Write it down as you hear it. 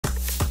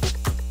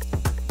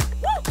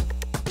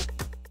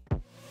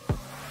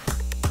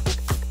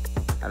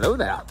Hello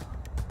there.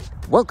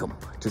 Welcome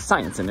to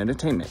Science and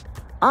Entertainment.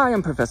 I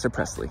am Professor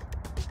Presley.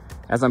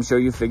 As I'm sure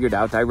you figured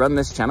out, I run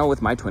this channel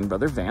with my twin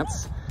brother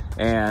Vance,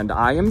 and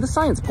I am the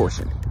science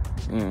portion.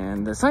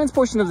 And the science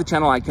portion of the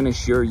channel, I can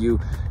assure you,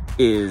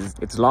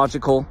 it's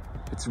logical,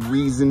 it's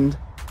reasoned.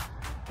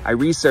 I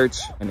research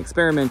and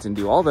experiment and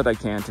do all that I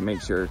can to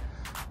make sure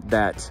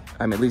that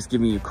I'm at least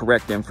giving you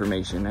correct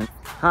information. And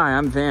hi,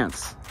 I'm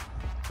Vance.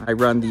 I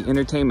run the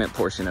entertainment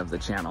portion of the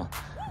channel,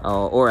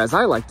 or as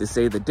I like to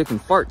say, the dick and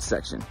fart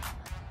section.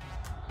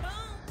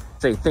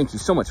 Say thank you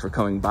so much for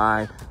coming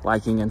by,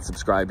 liking and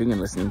subscribing and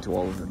listening to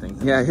all of the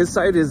things. Yeah, his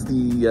side is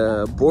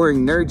the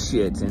boring nerd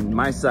shit, and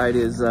my side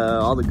is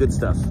all the good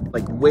stuff.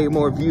 Like way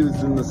more views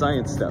than the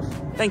science stuff.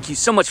 Thank you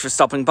so much for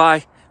stopping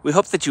by. We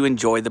hope that you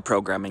enjoy the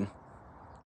programming.